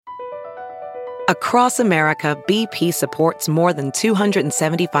Across America, BP supports more than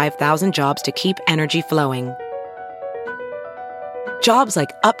 275,000 jobs to keep energy flowing. Jobs like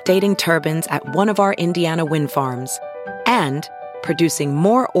updating turbines at one of our Indiana wind farms and producing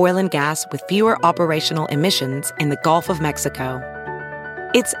more oil and gas with fewer operational emissions in the Gulf of Mexico.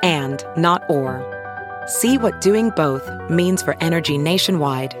 It's and, not or. See what doing both means for energy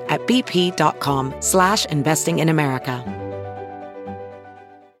nationwide at bp.com/investing in America.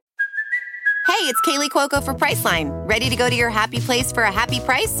 Hey, it's Kaylee Cuoco for Priceline. Ready to go to your happy place for a happy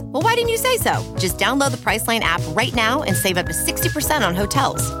price? Well, why didn't you say so? Just download the Priceline app right now and save up to 60% on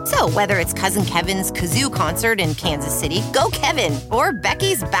hotels. So whether it's Cousin Kevin's Kazoo Concert in Kansas City, go Kevin, or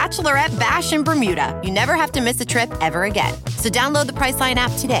Becky's Bachelorette Bash in Bermuda, you never have to miss a trip ever again. So download the Priceline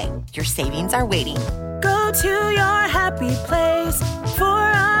app today. Your savings are waiting. Go to your happy place for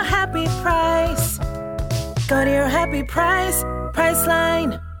a happy price. Go to your happy price,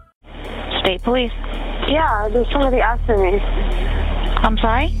 Priceline. State Police. Yeah, there's somebody after me. I'm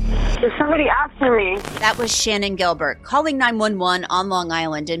sorry? There's somebody after me. That was Shannan Gilbert calling 911 on Long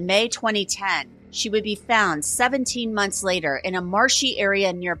Island in May 2010. She would be found 17 months later in a marshy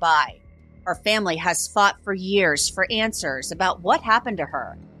area nearby. Her family has fought for years for answers about what happened to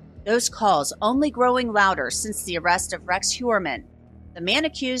her. Those calls only growing louder since the arrest of Rex Huerman, the man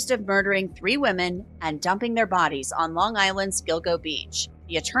accused of murdering 3 women and dumping their bodies on Long Island's Gilgo Beach.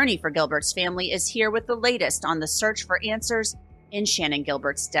 The attorney for Gilbert's family is here with the latest on the search for answers in Shannan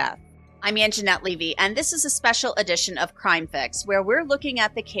Gilbert's death. I'm Anjanette Levy, and this is a special edition of Crime Fix, where we're looking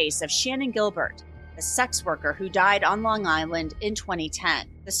at the case of Shannan Gilbert, the sex worker who died on Long Island in 2010.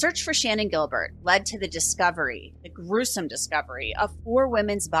 The search for Shannan Gilbert led to the gruesome discovery of 4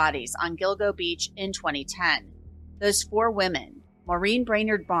 women's bodies on Gilgo Beach in 2010. Those 4 women, Maureen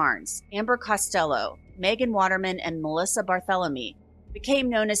Brainerd Barnes, Amber Costello, Megan Waterman, and Melissa Bartholomew, became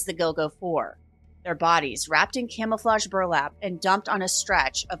known as the Gilgo Four. Their bodies wrapped in camouflage burlap and dumped on a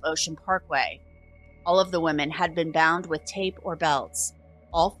stretch of Ocean Parkway. All of the women had been bound with tape or belts.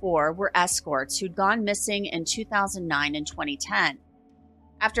 All 4 were escorts who'd gone missing in 2009 and 2010.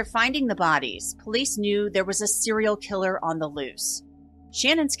 After finding the bodies, police knew there was a serial killer on the loose.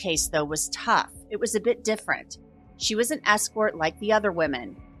 Shannan's case, though, was tough. It was a bit different. She was an escort like the other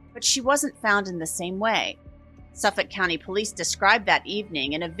women, but she wasn't found in the same way. Suffolk County Police described that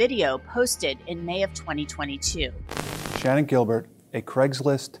evening in a video posted in May of 2022. Shannan Gilbert, a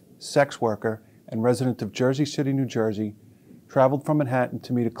Craigslist sex worker and resident of Jersey City, New Jersey, traveled from Manhattan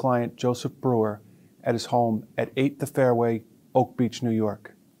to meet a client, Joseph Brewer, at his home at 8 The Fairway, Oak Beach, New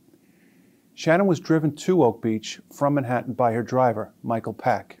York. Shannan was driven to Oak Beach from Manhattan by her driver, Michael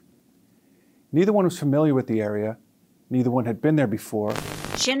Pack. Neither one was familiar with the area. Neither one had been there before.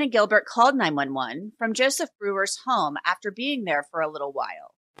 Shannan Gilbert called 911 from Joseph Brewer's home after being there for a little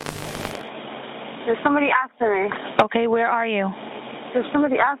while. There's somebody after me. Okay, where are you? There's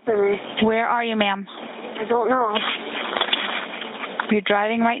somebody after me. Where are you, ma'am? I don't know. You're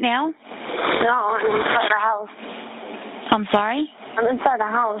driving right now? No, I'm inside the house. I'm sorry? I'm inside the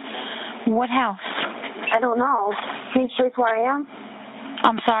house. What house? I don't know. Can you trace where I am?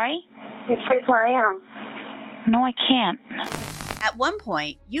 I'm sorry? Can you trace where I am? No, I can't. At one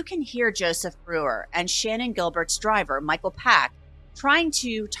point, you can hear Joseph Brewer and Shannan Gilbert's driver, Michael Pack, trying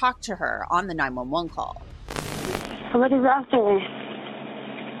to talk to her on the 911 call. Somebody's after me.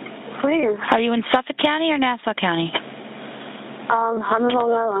 Please. Are you in Suffolk County or Nassau County? I'm in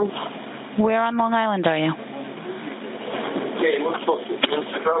Long Island. Where on Long Island are you?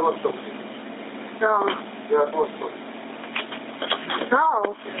 No.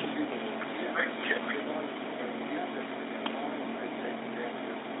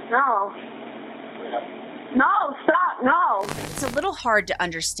 No. No. No, stop, no. It's a little hard to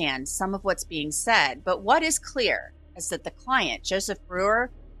understand some of what's being said, but what is clear is that the client, Joseph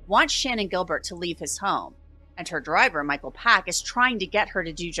Brewer, wants Shannan Gilbert to leave his home, and her driver, Michael Pack, is trying to get her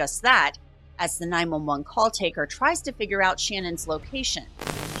to do just that as the 911 call taker tries to figure out Shannan's location.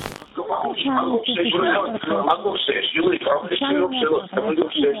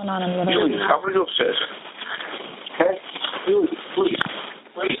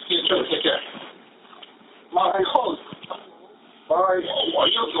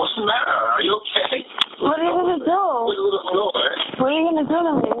 What's the matter? Are you okay? What are you going to do? What are you going to do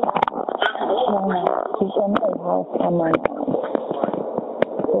to me? She's in the house on my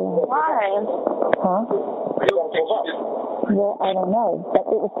Why? Huh? Well, I don't know, but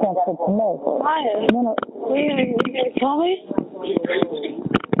it was transferred to me. Why? No. What are you going to tell me?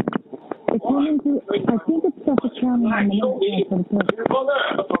 It's coming to, I think it's Suffolk County on the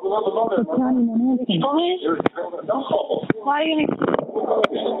Suffolk County on Why are you going to...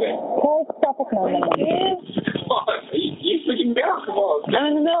 Call Call Suffolk 911. You freaking better come on. I'm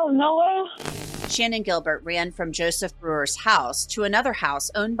in the middle of nowhere. Shannan Gilbert ran from Joseph Brewer's house to another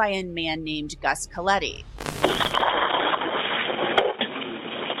house owned by a man named Gus Coletti.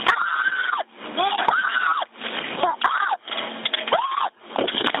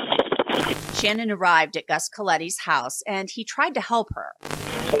 Shannan arrived at Gus Coletti's house and he tried to help her.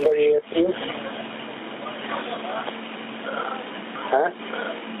 Somebody here, please? Huh?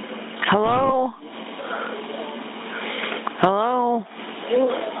 Hello? Hello?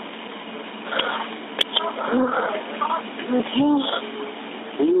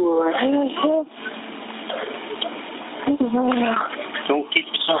 Are you alright? Are you sick? Don't get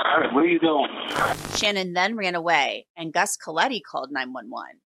yourself hurt. Where are you going? Shannan then ran away and Gus Coletti called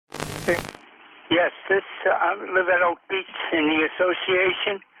 911. Yes, I live at Oak Beach in the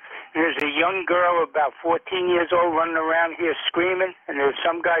association. There's a young girl about 14 years old running around here screaming, and there's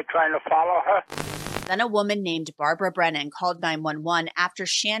some guy trying to follow her. Then a woman named Barbara Brennan called 911 after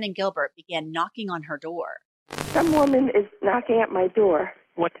Shannan Gilbert began knocking on her door. Some woman is knocking at my door.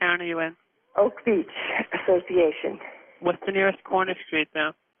 What town are you in? Oak Beach Association. What's the nearest corner street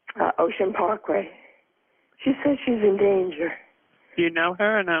now? Ocean Parkway. She says she's in danger. Do you know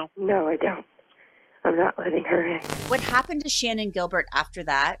her or no? No, I don't. I'm not letting her in. What happened to Shannan Gilbert after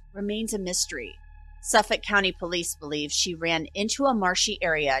that remains a mystery. Suffolk County Police believe she ran into a marshy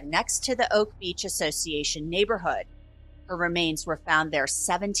area next to the Oak Beach Association neighborhood. Her remains were found there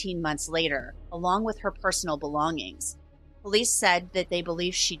 17 months later, along with her personal belongings. Police said that they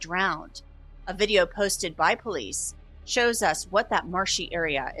believe she drowned. A video posted by police shows us what that marshy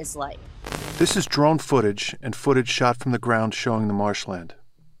area is like. This is drone footage and footage shot from the ground showing the marshland.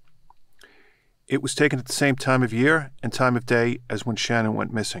 It was taken at the same time of year and time of day as when Shannan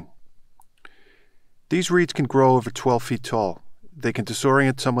went missing. These reeds can grow over 12 feet tall. They can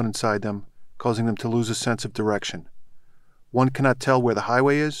disorient someone inside them, causing them to lose a sense of direction. One cannot tell where the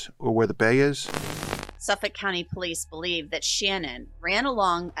highway is or where the bay is. Suffolk County Police believe that Shannan ran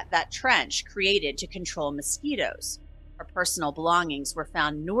along that trench created to control mosquitoes. Her personal belongings were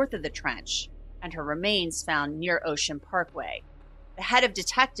found north of the trench, and her remains found near Ocean Parkway. The head of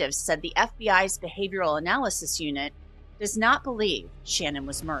detectives said the FBI's Behavioral Analysis Unit does not believe Shannan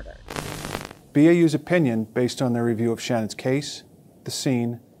was murdered. BAU's opinion, based on their review of Shannan's case, the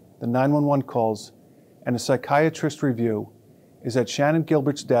scene, the 911 calls, and a psychiatrist review, is that Shannan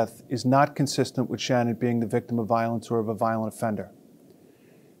Gilbert's death is not consistent with Shannan being the victim of violence or of a violent offender.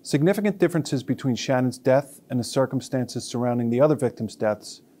 Significant differences between Shannan's death and the circumstances surrounding the other victims'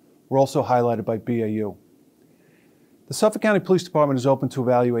 deaths were also highlighted by BAU. The Suffolk County Police Department is open to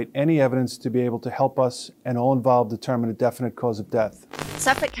evaluate any evidence to be able to help us and all involved determine a definite cause of death.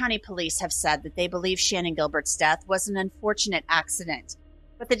 Suffolk County Police have said that they believe Shannan Gilbert's death was an unfortunate accident,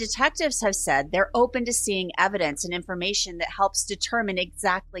 but the detectives have said they're open to seeing evidence and information that helps determine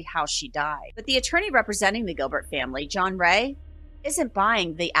exactly how she died. But the attorney representing the Gilbert family, John Ray, isn't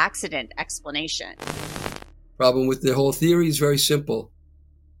buying the accident explanation. Problem with the whole theory is very simple.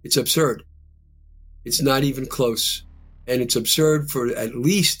 It's absurd. It's not even close. And it's absurd for at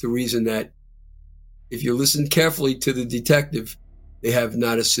least the reason that if you listen carefully to the detective, they have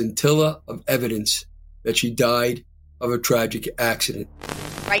not a scintilla of evidence that she died of a tragic accident.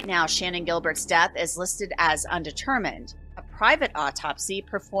 Right now, Shannan Gilbert's death is listed as undetermined. A private autopsy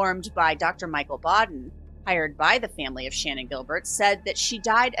performed by Dr. Michael Bodden, hired by the family of Shannan Gilbert, said that she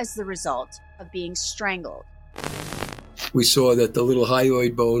died as the result of being strangled. We saw that the little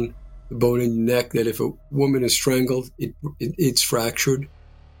hyoid bone, the bone in your neck, that if a woman is strangled, it's fractured.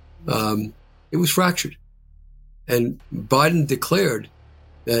 It was fractured. And Bodden declared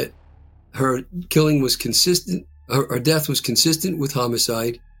that her killing was consistent, her death was consistent with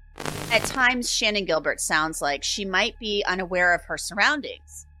homicide. At times, Shannan Gilbert sounds like she might be unaware of her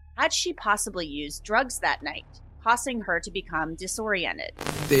surroundings. Had she possibly used drugs that night, causing her to become disoriented?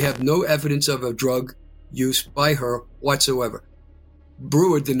 They have no evidence of a drug use by her whatsoever.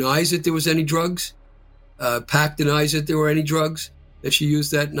 Brewer denies that there was any drugs. Pack denies that there were any drugs that she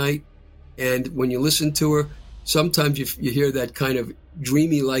used that night. And when you listen to her, sometimes you hear that kind of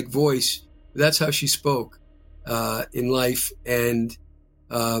dreamy-like voice. That's how she spoke in life. And,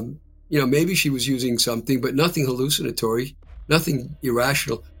 maybe she was using something, but nothing hallucinatory, nothing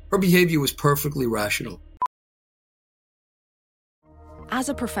irrational. Her behavior was perfectly rational. As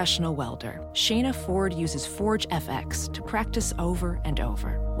a professional welder, Shayna Ford uses Forge FX to practice over and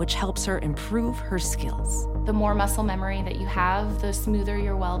over, which helps her improve her skills. The more muscle memory that you have, the smoother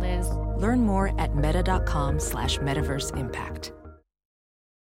your weld is. Learn more at meta.com/metaverseimpact.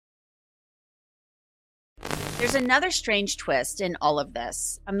 There's another strange twist in all of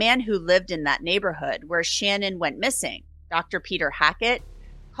this. A man who lived in that neighborhood where Shannan went missing, Dr. Peter Hackett,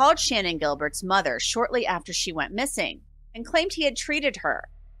 called Shannan Gilbert's mother shortly after she went missing and claimed he had treated her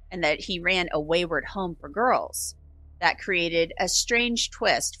and that he ran a wayward home for girls. That created a strange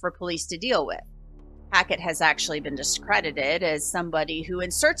twist for police to deal with. Hackett has actually been discredited as somebody who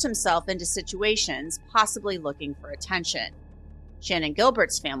inserts himself into situations possibly looking for attention. Shannan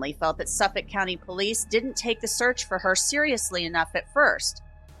Gilbert's family felt that Suffolk County Police didn't take the search for her seriously enough at first,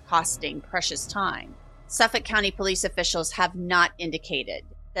 costing precious time. Suffolk County Police officials have not indicated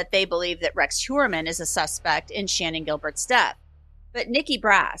that they believe that Rex Heuermann is a suspect in Shannan Gilbert's death. But Nikki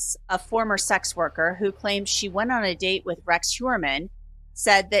Brass, a former sex worker who claimed she went on a date with Rex Heuermann,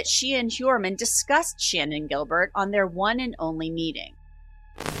 said that she and Heuermann discussed Shannan Gilbert on their one and only meeting.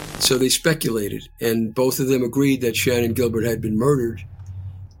 So they speculated, and both of them agreed that Shannan Gilbert had been murdered.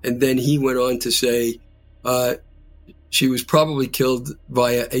 And then he went on to say she was probably killed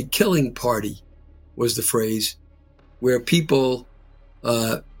via a killing party, was the phrase, where people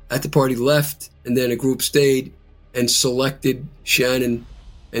at the party left and then a group stayed and selected Shannan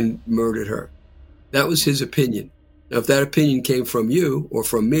and murdered her. That was his opinion. Now, if that opinion came from you or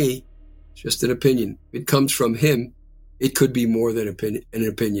from me, it's just an opinion. If it comes from him, it could be more than an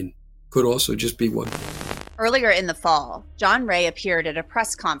opinion. Could also just be one. Earlier in the fall, John Ray appeared at a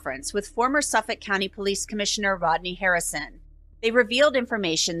press conference with former Suffolk County Police Commissioner Rodney Harrison. They revealed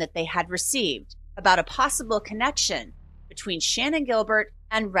information that they had received about a possible connection between Shannan Gilbert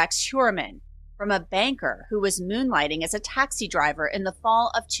and Rex Heuermann from a banker who was moonlighting as a taxi driver in the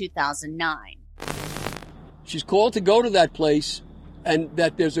fall of 2009. She's called to go to that place, and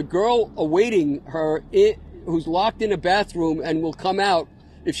that there's a girl awaiting her who's locked in a bathroom and will come out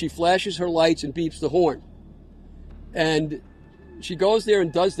if she flashes her lights and beeps the horn. And she goes there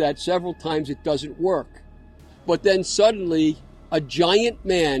and does that several times. It doesn't work. But then suddenly a giant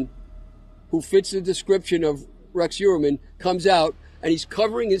man who fits the description of Rex Heuermann comes out, and he's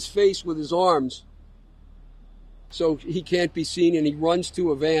covering his face with his arms so he can't be seen, and he runs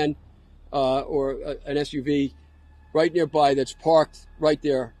to a van or an SUV right nearby that's parked right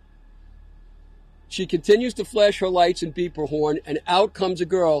there. She continues to flash her lights and beep her horn, and out comes a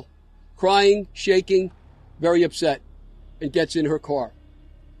girl, crying, shaking, very upset, and gets in her car.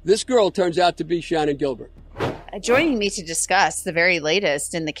 This girl turns out to be Shannan Gilbert. Joining me to discuss the very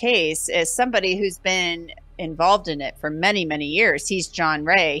latest in the case is somebody who's been involved in it for many, many years. He's John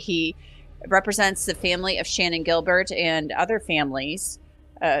Ray. He represents the family of Shannan Gilbert and other families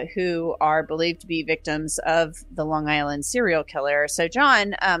who are believed to be victims of the Long Island serial killer. So,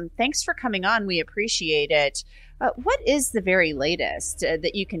 John, thanks for coming on. We appreciate it. What is the very latest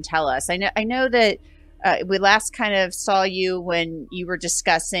that you can tell us? I know that we last kind of saw you when you were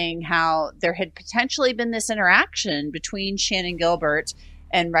discussing how there had potentially been this interaction between Shannan Gilbert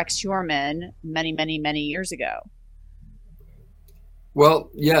and Rex Heuermann many, many, many years ago. Well,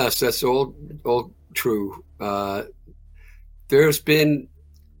 yes, that's all true. There's been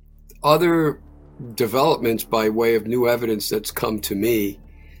other developments by way of new evidence that's come to me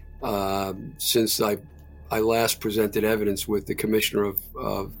since I last presented evidence with the commissioner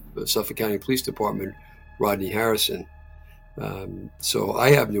of the Suffolk County Police Department, Rodney Harrison. So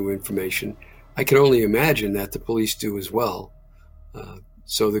I have new information. I can only imagine that the police do as well.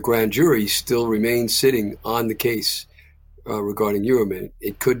 So the grand jury still remains sitting on the case regarding Heuermann.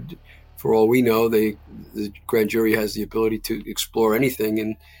 It could, for all we know, the grand jury has the ability to explore anything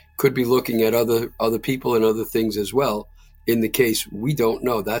and could be looking at other people and other things as well. In the case, we don't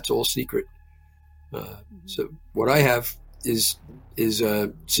know. That's all secret. So what I have is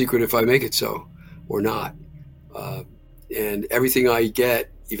a secret if I make it so or not. And everything I get,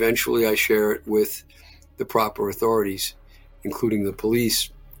 eventually I share it with the proper authorities, including the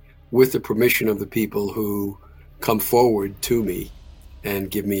police, with the permission of the people who come forward to me and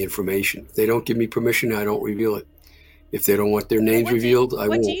give me information. If they don't give me permission, I don't reveal it. If they don't want their names revealed, I won't.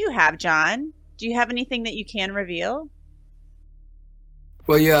 What do you have, John? Do you have anything that you can reveal?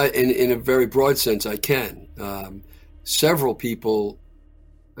 Well, yeah, in a very broad sense, I can. Several people,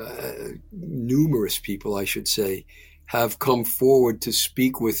 numerous people, I should say, have come forward to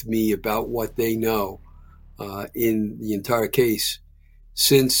speak with me about what they know in the entire case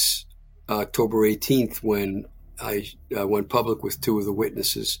since October 18th, when I went public with two of the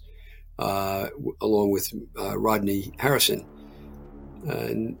witnesses, along with Rodney Harrison.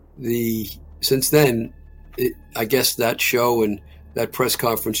 And since then, I guess that show and that press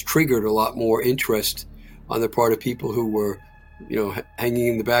conference triggered a lot more interest on the part of people who were, hanging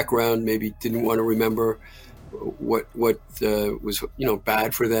in the background, maybe didn't want to remember, what was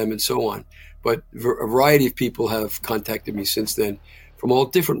bad for them and so on. But a variety of people have contacted me since then from all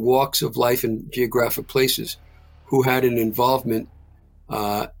different walks of life and geographic places who had an involvement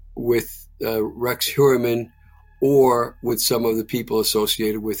with Rex Heuermann or with some of the people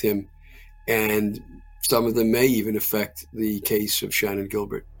associated with him. And some of them may even affect the case of Shannan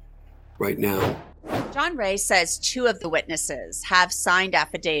Gilbert right now. John Ray says 2 of the witnesses have signed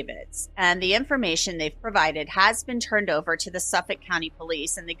affidavits, and the information they've provided has been turned over to the Suffolk County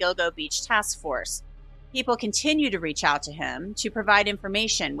Police and the Gilgo Beach Task Force. People continue to reach out to him to provide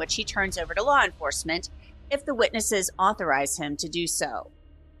information, which he turns over to law enforcement if the witnesses authorize him to do so.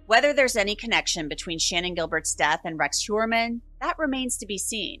 Whether there's any connection between Shannan Gilbert's death and Rex Heuermann, that remains to be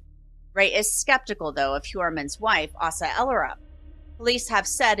seen. Ray is skeptical, though, of Heuermann's wife, Asa Ellerup. Police have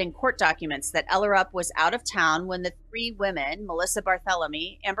said in court documents that Ellerup was out of town when the 3 women, Melissa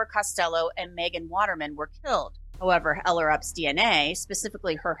Barthelemy, Amber Costello, and Megan Waterman, were killed. However, Ellerup's DNA,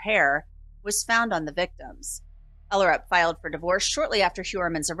 specifically her hair, was found on the victims. Ellerup filed for divorce shortly after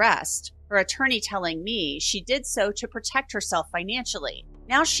Heuermann's arrest, her attorney telling me she did so to protect herself financially.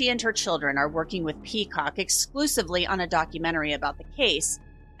 Now she and her children are working with Peacock exclusively on a documentary about the case,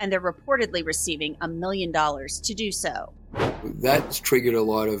 and they're reportedly receiving $1 million to do so. That's triggered a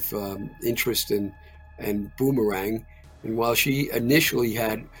lot of interest and boomerang. And while she initially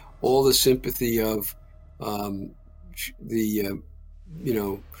had all the sympathy of the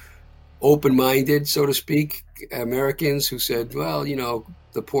open-minded, so to speak, Americans who said, well,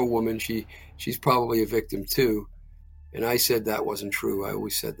 the poor woman, she's probably a victim too. And I said that wasn't true. I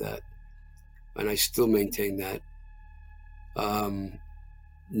always said that. And I still maintain that.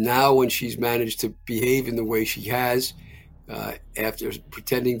 Now when she's managed to behave in the way she has, after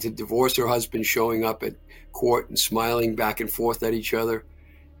pretending to divorce her husband, showing up at court and smiling back and forth at each other,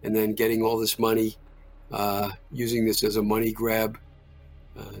 and then getting all this money, using this as a money grab.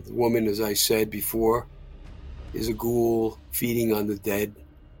 The woman, as I said before, is a ghoul feeding on the dead.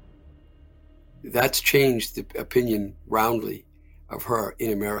 That's changed the opinion roundly of her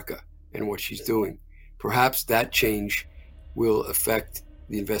in America and what she's doing. Perhaps that change will affect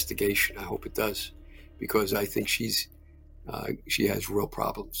the investigation. I hope it does, because I think she has real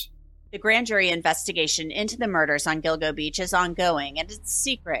problems. The grand jury investigation into the murders on Gilgo Beach is ongoing, and it's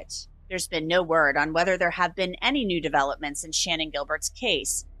secret. There's been no word on whether there have been any new developments in Shannan Gilbert's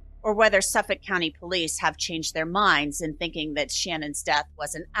case, or whether Suffolk County Police have changed their minds in thinking that Shannan's death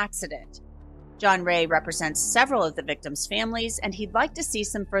was an accident. John Ray represents several of the victims' families, and he'd like to see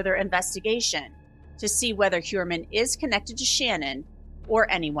some further investigation to see whether Heuermann is connected to Shannan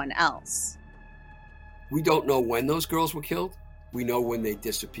or anyone else. We don't know when those girls were killed. We know when they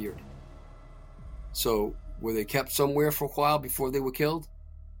disappeared. So were they kept somewhere for a while before they were killed?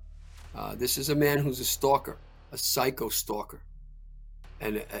 This is a man who's a stalker, a psycho stalker,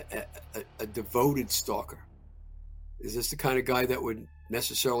 and a devoted stalker. Is this the kind of guy that would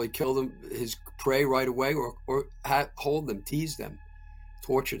necessarily kill them, his prey right away, or hold them, tease them,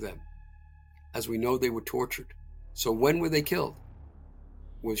 torture them? As we know, they were tortured. So when were they killed?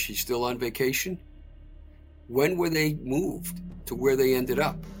 Was she still on vacation? When were they moved to where they ended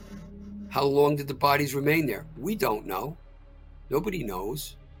up? How long did the bodies remain there? We don't know. Nobody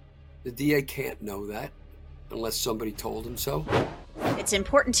knows. The DA can't know that unless somebody told him so. It's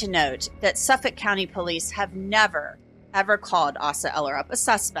important to note that Suffolk County Police have never, ever called Asa Ellerup a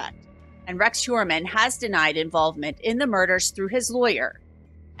suspect, and Rex Heuermann has denied involvement in the murders through his lawyer.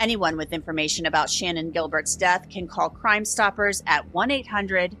 Anyone with information about Shannan Gilbert's death can call Crime Stoppers at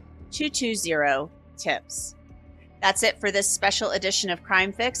 1-800-220-TIPS. That's it for this special edition of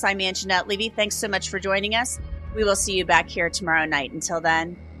Crime Fix. I'm Anjanette Levy. Thanks so much for joining us. We will see you back here tomorrow night. Until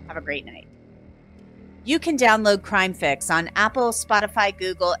then, have a great night. You can download Crime Fix on Apple, Spotify,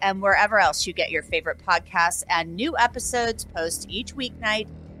 Google, and wherever else you get your favorite podcasts, and new episodes post each weeknight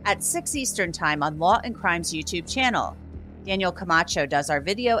at 6 Eastern Time on Law and Crime's YouTube channel. Daniel Camacho does our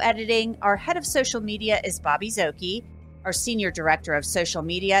video editing. Our head of social media is Bobby Zoki. Our senior director of social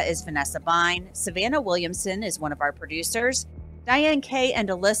media is Vanessa Bine. Savannah Williamson is one of our producers. Diane Kay and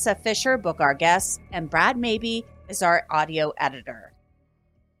Alyssa Fisher book our guests, and Brad Mabey is our audio editor.